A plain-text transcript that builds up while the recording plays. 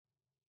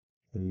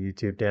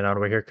YouTube, Dan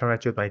Ottaway here, coming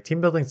at you with my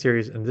team building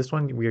series. And this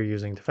one, we are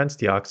using Defence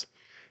Deoxys.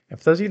 And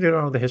for those of you who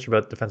don't know the history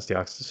about Defence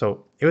Deoxys,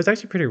 so it was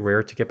actually pretty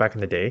rare to get back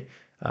in the day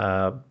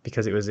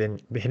because it was hidden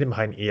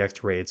behind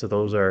EX raids. So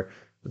those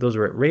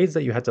were raids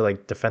that you had to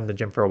like defend the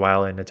gym for a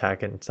while and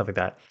attack it and stuff like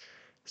that.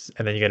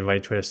 And then you get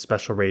invited to a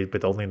special raid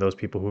with only those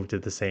people who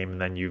did the same.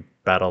 And then you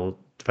battle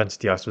Defence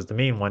Deoxys was the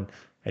main one,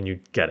 and you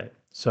get it.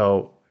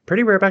 So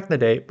pretty rare back in the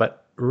day,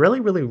 but really,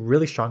 really,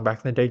 really strong back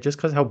in the day just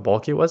because how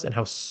bulky it was and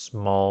how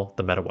small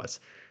the meta was.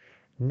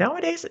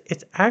 Nowadays,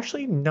 it's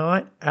actually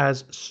not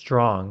as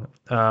strong.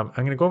 I'm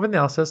going to go over the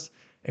analysis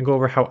and go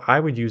over how I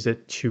would use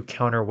it to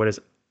counter what is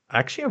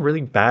actually a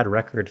really bad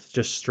record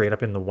just straight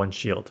up in the one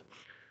shield.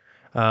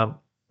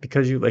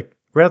 Because you like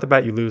right off the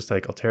bat, you lose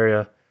like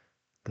Altaria,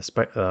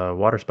 the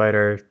Water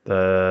Spider,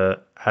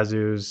 the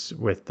Azus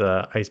with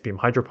the Ice Beam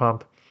Hydro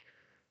Pump,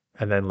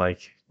 and then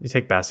like you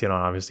take Bastion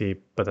on obviously,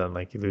 but then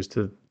like you lose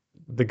to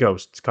the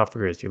Ghost,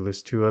 Cofagriz, you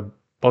lose to a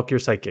bulkier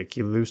Psychic,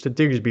 you lose to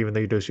Diggersby even though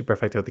you do super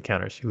effective with the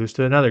counters, you lose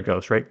to another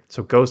Ghost, right?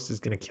 So Ghost is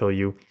going to kill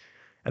you,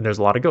 and there's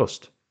a lot of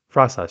Ghost.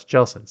 Frostlass,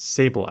 Jelson,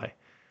 Sableye,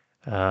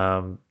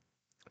 um,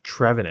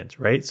 Trevenant,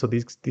 right? So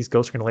these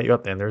ghosts are going to light you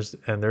up, and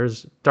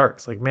there's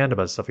darks like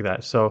Mandibuzz, stuff like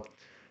that. So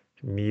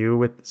Mew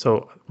with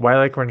why I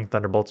like running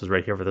Thunderbolts is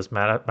right here for this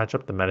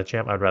matchup, the meta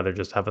champ. I'd rather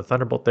just have a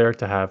Thunderbolt there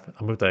to have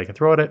a move that I can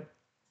throw at it.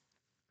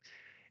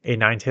 A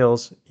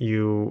Ninetales,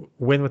 you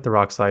win with the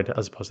Rock Slide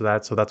as opposed to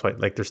that. So that's why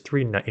like there's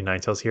three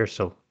Ninetales here,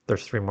 so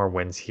there's three more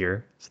wins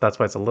here. So that's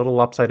why it's a little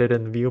lopsided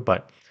in the view,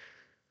 but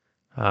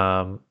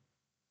um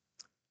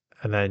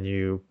and then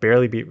you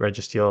barely beat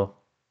Registeel,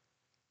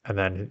 and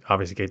then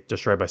obviously get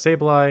destroyed by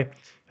Sableye.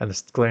 And the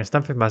Galarian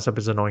Stunfisk matchup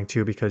is annoying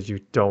too because you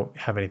don't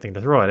have anything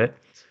to throw at it.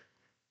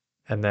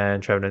 And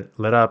then Trevenant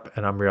lit up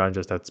and Umbreon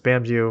just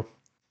outspams you.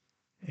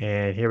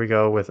 And here we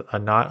go with a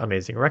not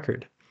amazing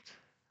record.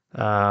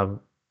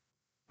 Um,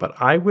 but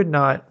I would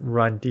not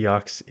run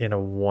Deox in a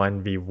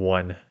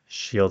 1v1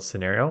 shield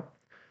scenario.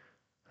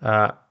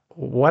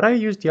 What I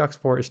use Deox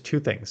for is two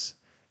things.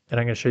 And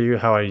I'm going to show you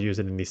how I use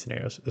it in these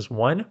scenarios. Is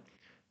one,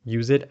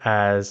 use it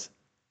as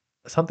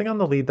something on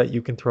the lead that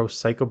you can throw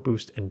Psycho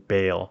Boost and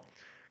Bail.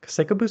 Because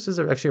Psycho Boost is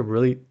actually a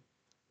really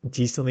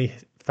decently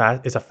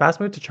fast, it's a fast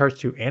move to charge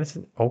to, and it's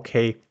an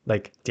okay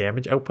like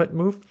damage output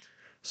move.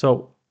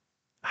 So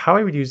how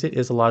I would use it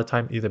is a lot of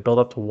time either build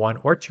up to one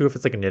or two if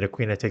it's like a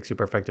Nidoqueen that takes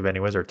super effective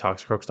anyways, or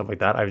Toxicroak, stuff like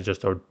that. I would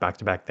just throw back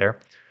to back there.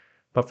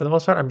 But for the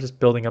most part, I'm just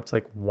building up to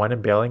like one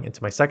and bailing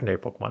into my secondary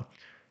Pokemon.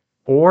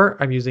 Or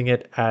I'm using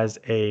it as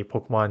a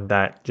Pokemon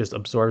that just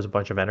absorbs a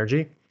bunch of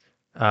energy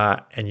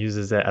and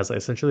uses it as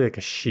essentially like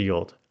a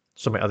shield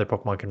so my other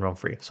Pokemon can roam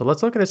free. So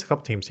let's look at this a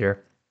couple teams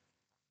here.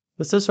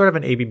 This is sort of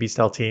an ABB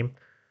style team.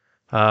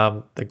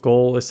 The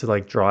goal is to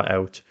like draw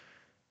out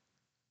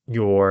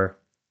your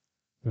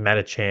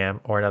Metacham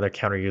or another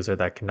counter user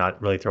that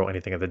cannot really throw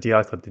anything at the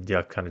Deox, let the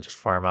Deox kind of just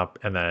farm up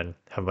and then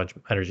have a bunch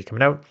of energy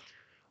coming out.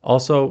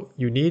 Also,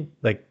 you need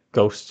like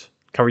Ghost,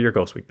 cover your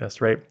Ghost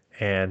weakness, right?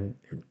 And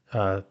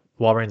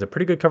Walreign's a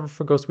pretty good cover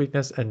for Ghost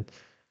weakness, and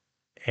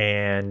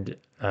Galarian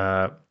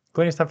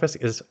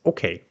Stunfisk is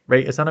okay,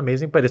 right? It's not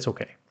amazing, but it's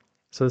okay.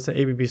 So it's an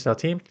ABB style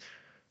team.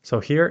 So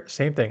here,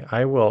 same thing.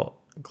 I will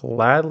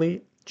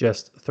gladly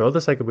just throw the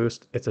Psycho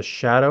Boost. It's a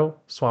Shadow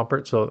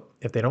Swampert, so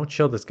if they don't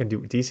shield, it's going to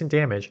do decent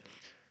damage.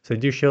 So they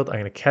do shield, I'm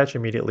going to catch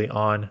immediately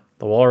on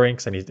the Walrein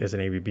because it's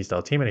an ABB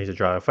style team and he's a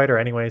Draw Fighter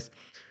anyways.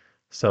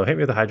 So hit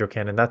me with a Hydro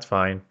Cannon, that's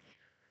fine.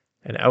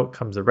 And out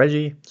comes the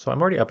Reggie. So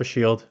I'm already up a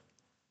shield.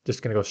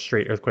 Just going to go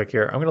straight Earthquake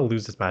here. I'm going to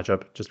lose this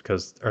matchup just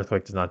because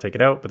Earthquake does not take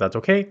it out, but that's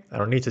okay. I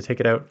don't need to take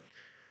it out.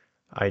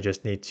 I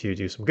just need to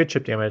do some good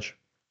chip damage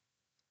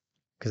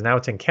because now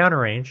it's in counter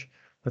range.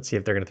 Let's see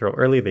if they're going to throw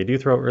early. They do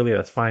throw early.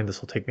 That's fine. This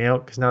will take me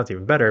out because now it's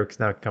even better because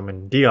now I can come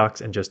in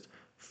Deox and just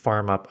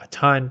farm up a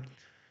ton.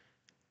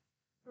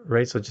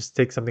 Right, so just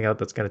take something out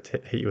that's going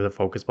to hit you with a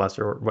Focus Blast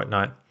or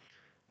whatnot.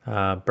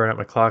 Burn out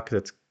my clock because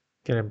it's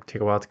going to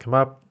take a while to come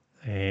up.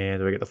 And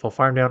do I get the full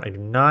farm down? I do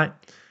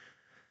not.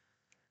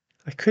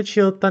 I could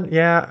shield then.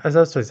 Yeah, as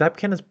I was saying, Zap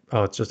Cannon is.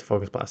 Oh, it's just a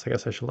Focus Blast. I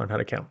guess I should learn how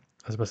to count.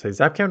 I was about to say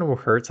Zap Cannon will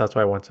hurt, so that's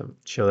why I want to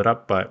shield it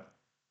up. But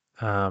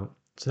so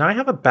now I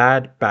have a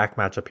bad back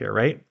matchup here,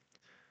 right?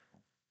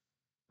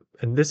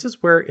 And this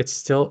is where it's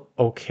still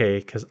okay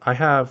because I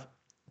have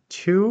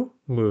two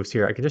moves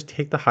here. I can just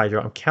take the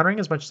Hydro. I'm countering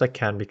as much as I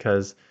can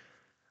because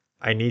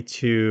I need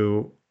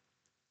to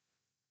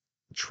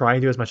try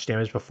and do as much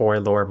damage before I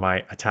lower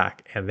my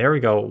attack. And there we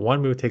go.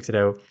 One move takes it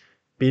out.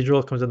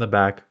 Beedrill comes in the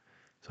back.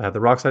 So I have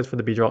the Rock Slides for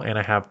the Beedrill, and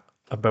I have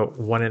about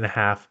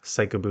 1.5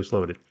 Psycho Boost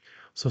loaded.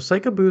 So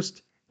Psycho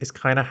Boost is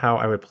kind of how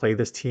I would play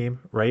this team,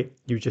 right?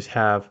 You just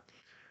have,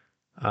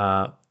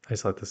 I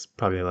just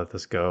probably let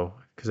this go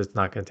because it's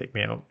not going to take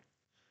me out.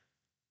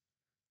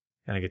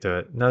 And I get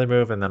to another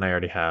move, and then I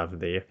already have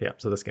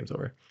so this game's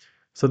over.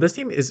 So this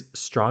team is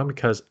strong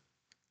because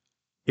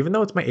even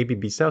though it's my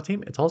ABB style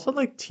team, it's also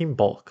like team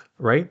bulk,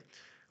 right?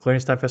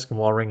 Galarian Stunfisk and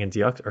Walrein and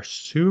Deox are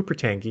super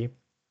tanky.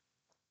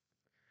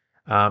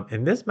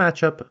 In this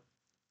matchup,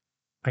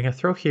 I'm going to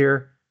throw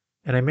here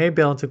And I may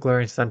bail into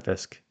Glaring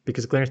Stunfisk,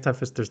 because Glaring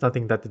Stunfisk, there's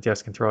nothing that the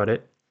DS can throw at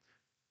it.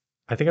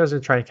 I think I was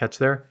going to try and catch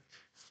there.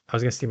 I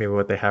was going to see maybe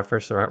what they have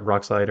first, or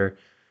Rock Slide, or...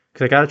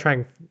 Because I got to try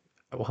and...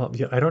 Well,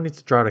 yeah, I don't need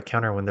to draw a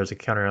counter when there's a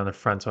counter on the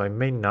front, so I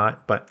may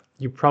not, but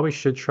you probably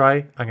should try.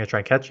 I'm going to try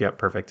and catch. Yep,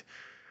 perfect.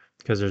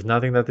 Because there's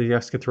nothing that the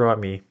DS can throw at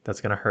me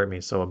that's going to hurt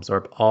me, so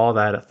absorb all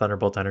that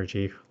Thunderbolt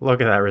energy.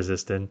 Look at that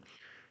resistance.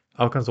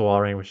 Out comes the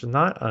Wall Ring, which is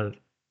not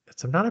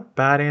a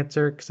bad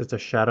answer, because it's a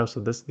shadow, so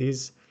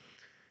these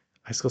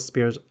Icicle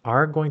Spears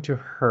are going to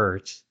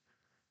hurt,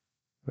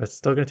 but it's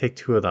still going to take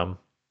two of them.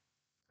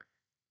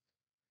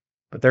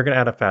 But they're going to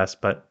add up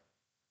fast, but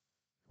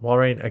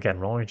Walrein, again,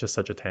 Walrein is just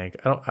such a tank.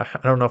 I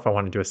don't know if I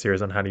want to do a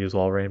series on how to use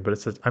Walrein,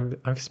 but I'm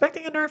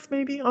expecting a nerf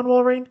maybe on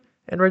Walrein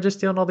and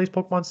Registeel and all these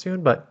Pokemon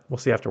soon, but we'll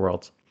see after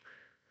Worlds.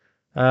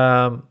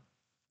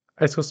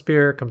 Icicle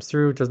Spear comes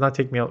through, does not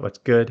take me out, what's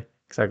good,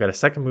 because I've got a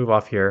second move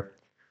off here.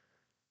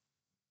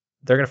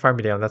 They're going to farm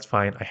me down, that's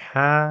fine. I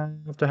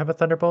have to have a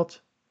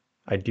Thunderbolt.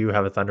 I do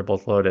have a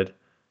Thunderbolt loaded.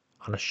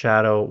 On a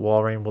Shadow,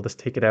 Walrein will just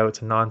take it out.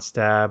 It's a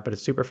non-stab, but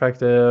it's super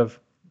effective.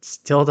 It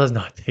still does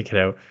not take it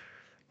out.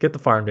 Get the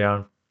farm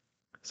down.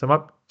 So I'm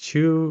up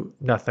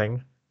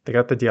 2-0. They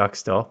got the Deox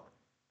still.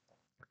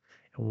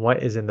 And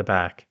what is in the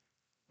back?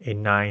 A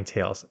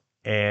Ninetales.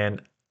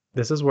 And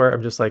this is where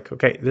I'm just like,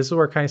 okay, this is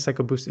where kind of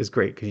Psycho Boost is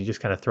great, because you just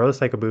kind of throw the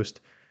Psycho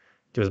Boost,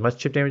 do as much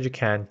chip damage as you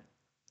can,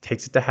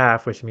 takes it to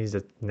half, which means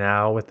it's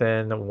now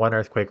within 1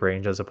 Earthquake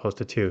range as opposed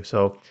to 2.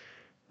 So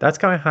that's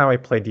kind of how I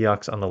play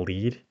Deox on the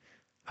lead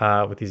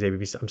with these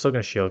ABBs. I'm still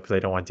going to shield because I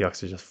don't want Deox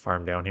to just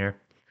farm down here.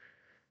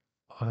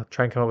 I'll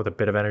try and come up with a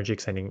bit of energy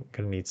because I'm going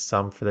to need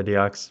some for the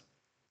Deox.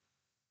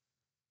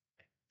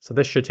 So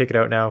this should take it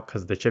out now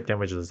because the chip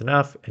damage is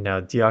enough. And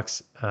now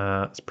Deox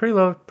is pretty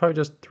low. Probably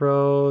just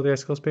throw the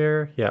Icicle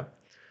Spear. Yeah.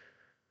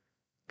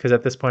 Because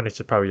at this point, it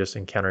should probably just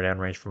encounter down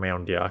range for my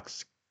own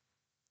Deox.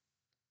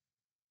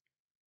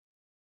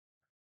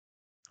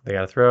 They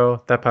got to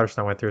throw. That Powder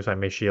Stone went through, so I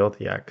may shield.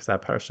 Yeah, because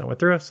that Powder Stone went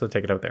through, so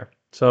take it out there.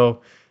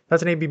 So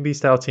that's an ABB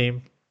style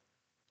team.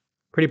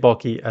 Pretty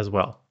bulky as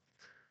well.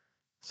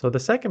 So the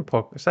second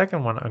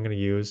one I'm going to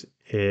use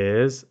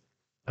is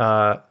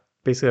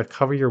basically a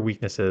cover your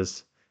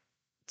weaknesses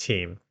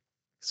team.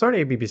 Sort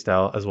of ABB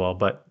style as well,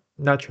 but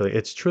not truly.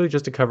 It's truly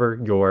just to cover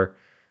your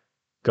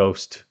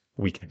ghost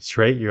weakness,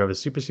 right? You have a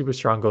super, super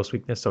strong ghost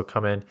weakness, so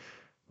come in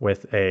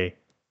with a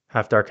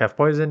half dark, half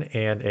poison,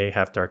 and a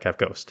half dark, half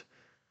ghost.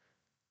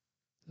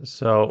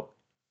 So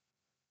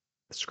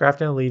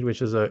Scrafton lead,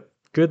 which is a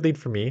good lead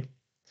for me.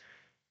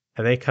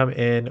 And they come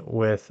in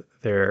with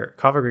their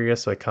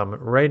Cofagrigus, so I come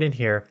right in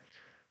here,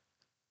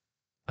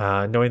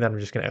 knowing that I'm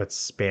just going to out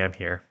spam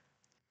here.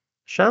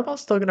 Shadow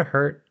Ball's still going to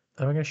hurt.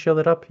 Am I going to shield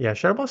it up? Yeah,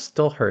 Shadow Ball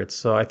still hurts,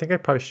 so I think I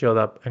probably shield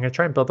up. I'm going to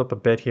try and build up a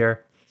bit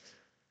here.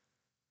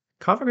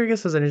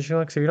 Cofagrigus is an interesting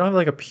one, because if you don't have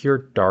like a pure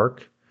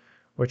dark,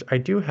 which I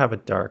do have a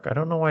dark. I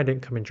don't know why I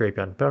didn't come in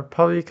Drapion, but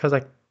probably because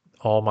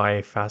all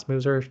my fast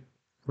moves are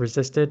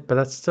resisted, but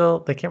that's still,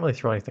 they can't really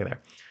throw anything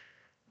there.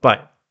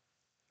 But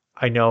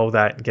I know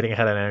that getting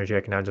ahead on energy,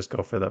 I can now just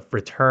go for the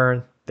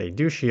return. They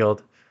do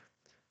shield.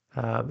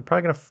 I'm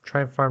probably going to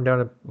try and farm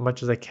down as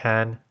much as I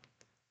can.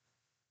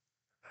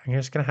 I'm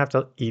just going to have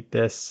to eat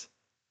this.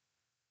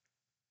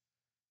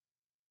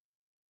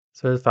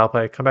 So there's foul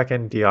play. Come back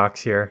in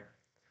Deox here.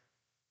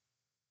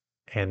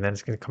 And then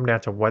it's going to come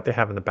down to what they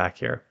have in the back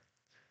here.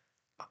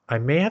 I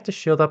may have to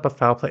shield up a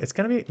foul play. It's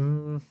going to be...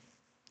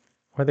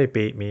 or they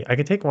bait me. I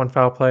can take one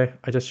foul play.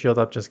 I just shield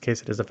up just in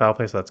case it is a foul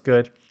play, so that's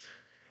good.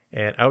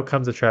 And out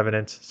comes the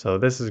Trevenant. So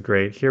this is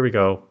great. Here we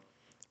go.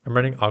 I'm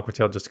running Aqua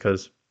Tail just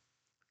because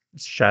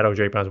Shadow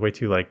Drapion is way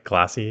too like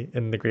glassy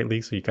in the Great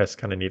League, so you guys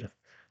kind of need a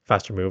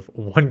faster move.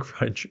 One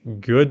crunch,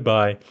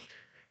 goodbye.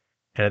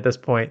 And at this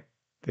point,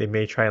 they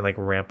may try and like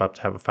ramp up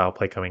to have a foul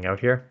play coming out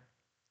here.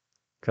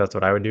 Because that's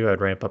what I would do.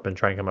 I'd ramp up and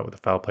try and come up with a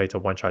foul play to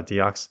one-shot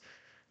Deox.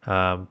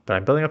 But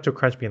I'm building up to a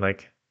crunch being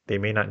like, they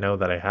may not know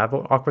that I have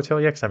Aqua Tail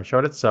yet because I haven't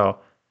showed it. So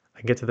I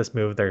can get to this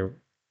move, their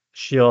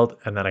shield,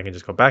 and then I can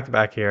just go back to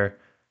back here.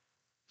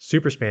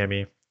 Super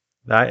spammy.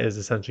 That is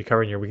essentially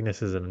covering your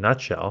weaknesses in a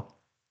nutshell.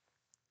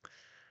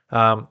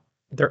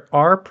 There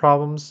are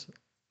problems.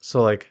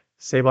 So like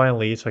Sableye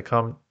lead, so I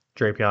come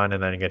Drapion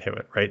and then I get hit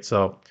with, right?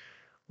 So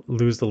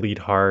lose the lead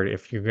hard.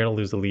 If you're going to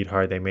lose the lead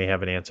hard, they may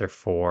have an answer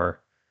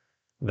for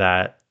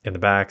that in the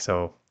back.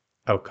 So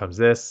out comes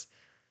this.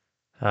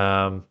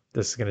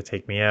 This is going to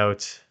take me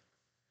out.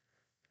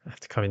 I have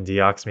to come in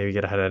Deox, maybe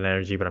get ahead of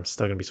energy, but I'm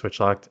still going to be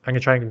switch locked. I'm going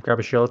to try and grab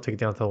a shield, take it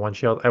down to the one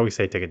shield. I always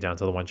say take it down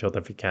to the one shield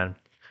if you can.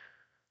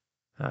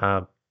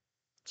 So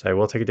I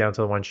will take it down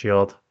to the one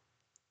shield.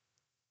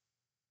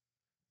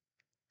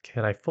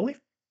 Can I fully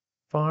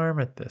farm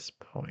at this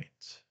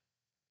point?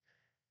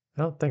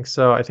 I don't think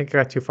so. I think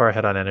I got too far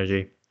ahead on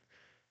energy.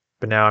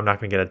 But now I'm not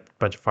going to get a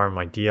bunch of farm in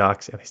my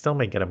Deox, and I still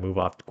may get a move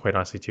off, quite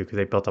honestly, too, because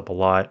they built up a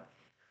lot.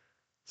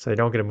 So they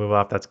don't get a move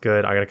off. That's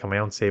good. I got to come my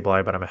own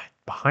Sableye, but I'm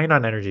behind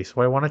on energy. So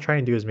what I want to try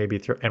and do is maybe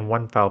throw, and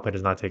one foul play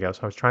does not take out.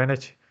 So I was trying to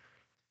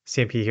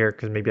CMP here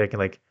because maybe I can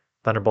like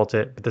Thunderbolt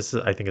it, but this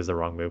is, I think, is the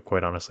wrong move,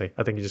 quite honestly.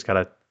 I think you just got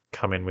to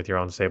come in with your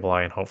own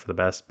Sableye and hope for the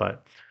best,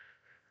 but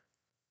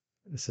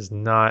this is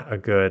not a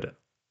good.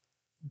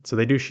 So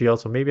they do shield,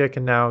 so maybe I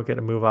can now get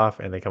a move off,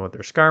 and they come with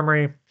their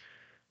Skarmory,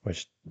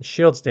 which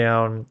shields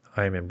down.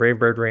 I'm in Brave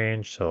Bird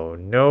range, so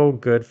no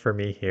good for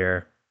me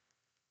here.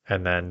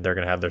 And then they're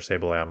going to have their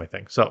Sableye on my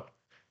thing. So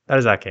that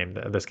is that game.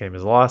 This game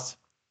is lost.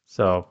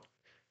 So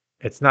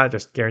it's not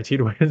just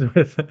guaranteed wins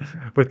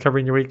with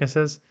covering your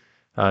weaknesses,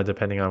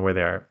 depending on where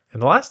they are.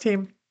 And the last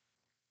team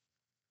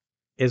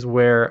is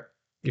where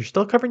you're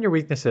still covering your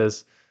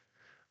weaknesses,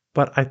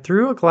 but I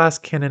threw a glass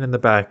cannon in the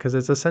back because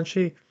it's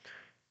essentially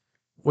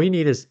what you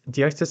need is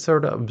DX to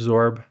sort of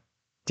absorb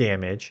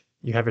damage.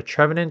 You have a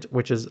Trevenant,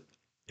 which is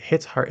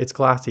hits hard. It's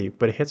glassy,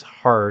 but it hits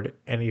hard,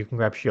 and you can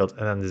grab shields.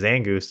 And then the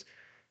Zangoose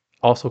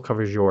also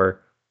covers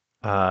your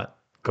uh,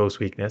 ghost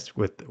weakness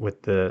with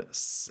the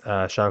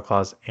Shadow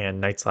Claws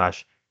and Night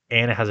Slash,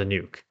 and it has a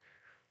nuke.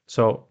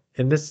 So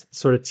in this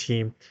sort of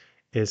team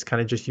is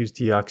kind of just use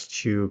Deox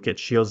to get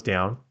shields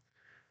down.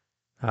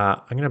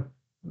 I'm gonna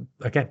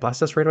again blast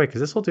this right away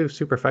because this will do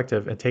super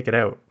effective and take it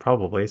out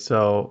probably.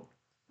 So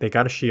they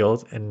got a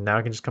shield, and now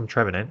I can just come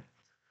Trevenant.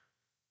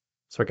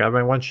 So I got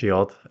my one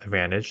shield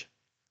advantage.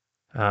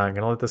 I'm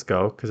gonna let this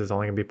go because it's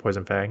only gonna be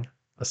Poison Fang.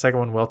 The second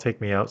one will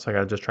take me out, so I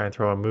gotta just try and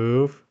throw a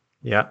move.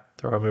 Yeah,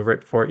 throw a move right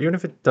before it. Even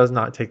if it does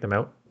not take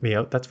me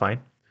out, that's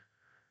fine.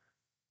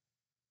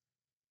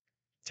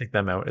 Take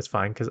them out, it's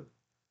fine because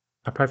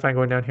I'm probably fine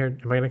going down here.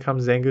 Am I gonna come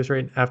Zangoose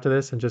right after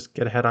this and just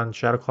get ahead on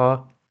Shadow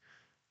Claw?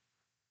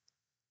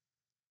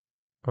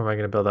 Or am I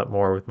gonna build up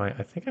more with my?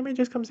 I think I may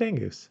just come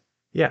Zangoose.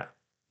 Yeah,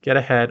 get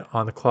ahead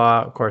on the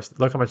Claw. Of course,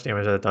 look how much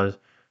damage that does.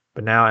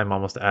 But now I'm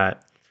almost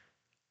at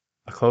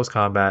a close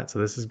combat, so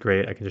this is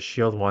great. I can just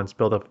shield once,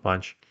 build up a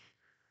bunch.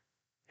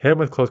 Hit him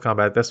with close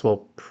combat. This will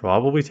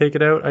probably take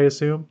it out, I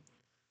assume.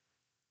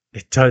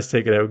 It does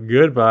take it out.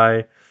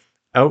 Goodbye.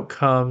 Out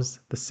comes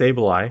the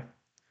Sableye,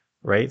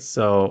 right?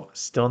 So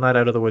still not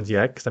out of the woods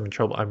yet because I'm in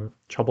trouble. I'm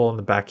trouble in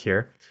the back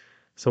here.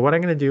 So what I'm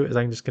gonna do is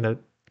I'm just gonna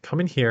come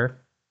in here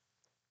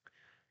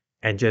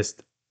and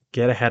just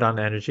get ahead on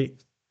energy.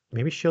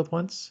 Maybe shield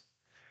once.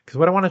 Because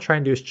what I want to try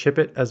and do is chip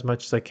it as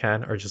much as I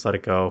can or just let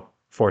it go.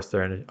 Force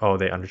their energy. Oh,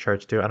 they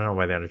undercharge too. I don't know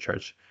why they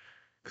undercharge.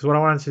 Because what I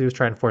wanted to do is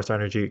try and force their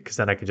energy because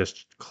then I could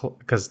just,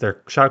 because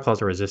their Shadow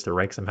Claws are resisted,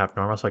 right? Because I'm half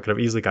normal, so I could have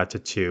easily got to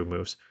 2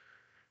 moves.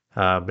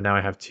 But now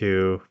I have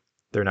 2.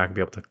 They're not going to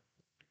be able to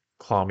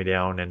claw me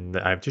down, and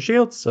I have 2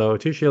 shields. So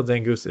 2 shields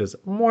and Goose is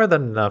more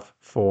than enough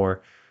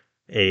for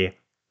a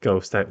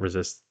ghost that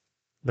resists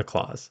the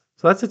claws.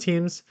 So that's the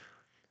teams.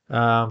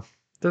 Um,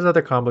 there's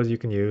other combos you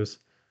can use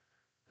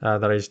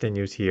that I just didn't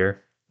use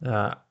here.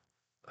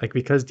 Like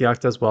because Deox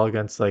does well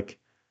against like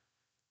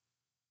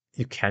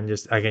you can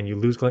just again you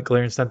lose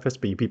Galarian Stunfisk,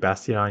 but you beat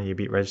Bastion, you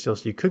beat Registeel,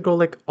 so you could go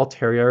like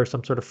Altaria or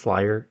some sort of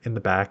flyer in the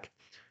back.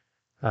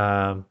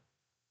 Um,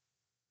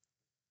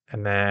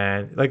 and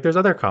then like there's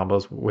other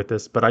combos with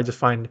this, but I just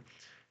find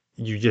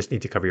you just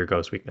need to cover your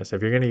ghost weakness.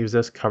 If you're going to use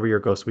this, cover your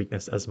ghost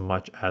weakness as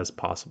much as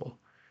possible.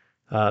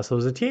 So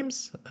those are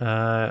teams.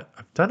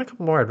 I've done a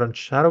couple more. I've done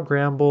Shadow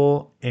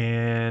Gramble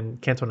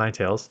and Kanto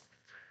Ninetales.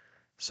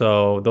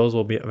 So those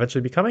will be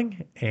eventually be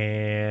coming,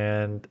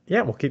 and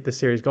yeah, we'll keep this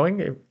series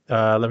going.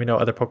 Let me know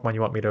other Pokemon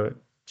you want me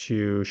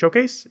to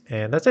showcase,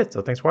 and that's it.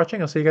 So thanks for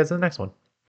watching. I'll see you guys in the next one.